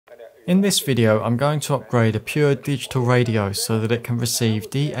In this video, I'm going to upgrade a pure digital radio so that it can receive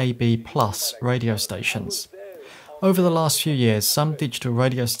DAB+ radio stations. Over the last few years, some digital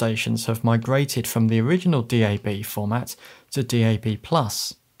radio stations have migrated from the original DAB format to DAB+.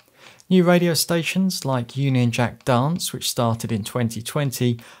 New radio stations like Union Jack Dance, which started in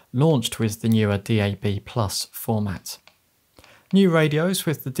 2020, launched with the newer DAB+ format. New radios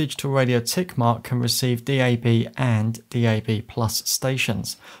with the digital radio tick mark can receive DAB and DAB+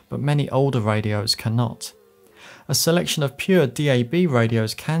 stations, but many older radios cannot. A selection of pure DAB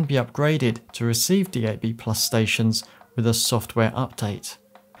radios can be upgraded to receive DAB+ stations with a software update.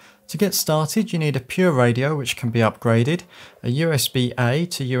 To get started, you need a pure radio which can be upgraded, a USB-A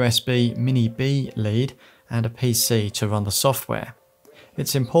to USB Mini B lead, and a PC to run the software.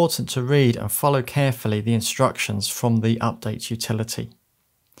 It's important to read and follow carefully the instructions from the update utility.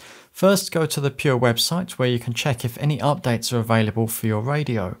 First, go to the Pure website where you can check if any updates are available for your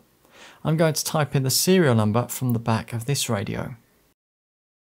radio. I'm going to type in the serial number from the back of this radio.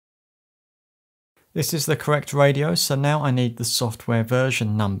 This is the correct radio, so now I need the software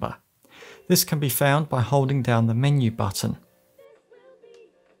version number. This can be found by holding down the menu button.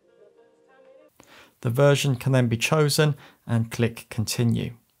 The version can then be chosen and click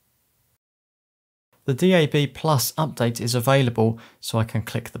Continue. The DAB+ update is available, so I can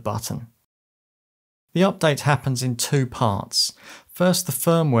click the button. The update happens in two parts. First, the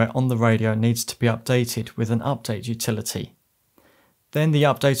firmware on the radio needs to be updated with an update utility. Then the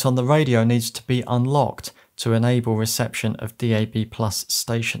update on the radio needs to be unlocked to enable reception of DAB+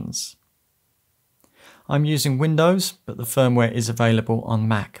 stations. I'm using Windows, but the firmware is available on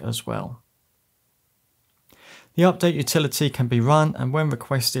Mac as well. The update utility can be run, and when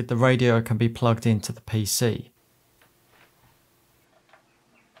requested, the radio can be plugged into the PC.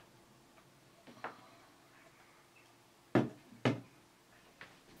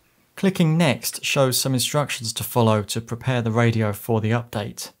 Clicking Next shows some instructions to follow to prepare the radio for the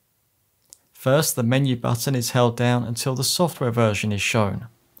update. First, the menu button is held down until the software version is shown.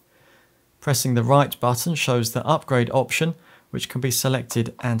 Pressing the right button shows the upgrade option, which can be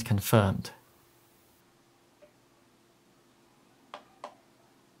selected and confirmed.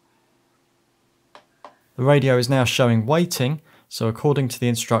 The radio is now showing waiting, so according to the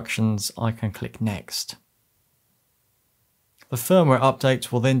instructions, I can click Next. The firmware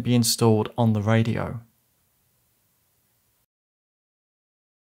update will then be installed on the radio.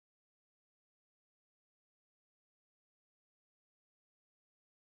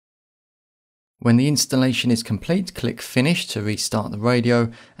 When the installation is complete, click Finish to restart the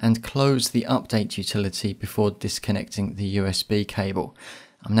radio and close the update utility before disconnecting the USB cable.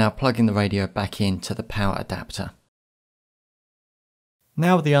 I'm now plugging the radio back into the power adapter.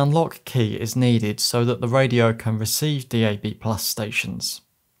 Now the unlock key is needed so that the radio can receive DAB+ stations.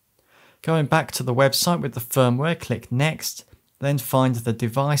 Going back to the website with the firmware, click Next, then find the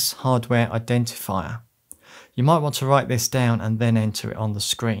device hardware identifier. You might want to write this down and then enter it on the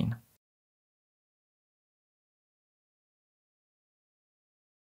screen.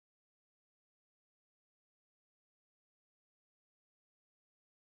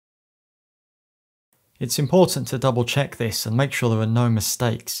 It's important to double check this and make sure there are no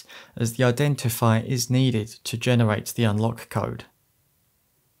mistakes, as the identifier is needed to generate the unlock code.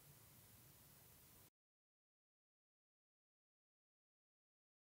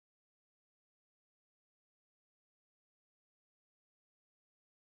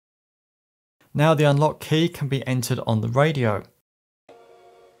 Now the unlock key can be entered on the radio.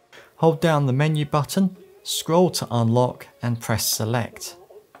 Hold down the menu button, scroll to unlock and press select.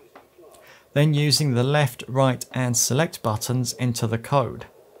 Then using the left, right and select buttons, enter the code.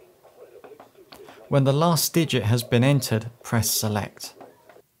 When the last digit has been entered, press select.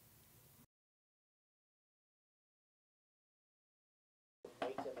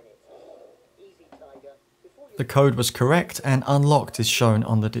 The code was correct and unlocked is shown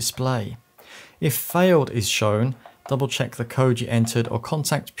on the display. If failed is shown, double check the code you entered or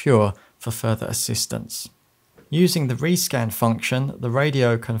contact Pure for further assistance. Using the rescan function, the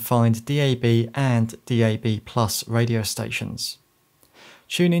radio can find DAB and DAB+ radio stations.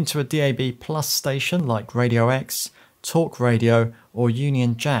 Tune into a DAB+ station like Radio X, Talk Radio or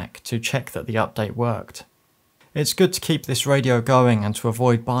Union Jack to check that the update worked. It's good to keep this radio going and to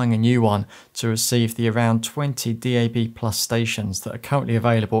avoid buying a new one to receive the around 20 DAB+ stations that are currently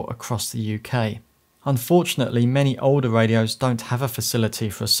available across the UK. Unfortunately, many older radios don't have a facility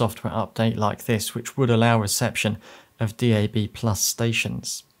for a software update like this, which would allow reception of DAB+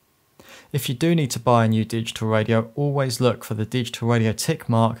 stations. If you do need to buy a new digital radio, always look for the digital radio tick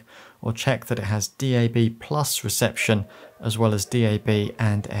mark or check that it has DAB+ reception as well as DAB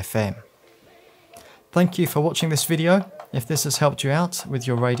and FM. Thank you for watching this video. If this has helped you out with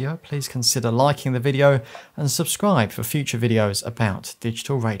your radio, please consider liking the video and subscribe for future videos about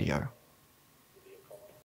digital radio.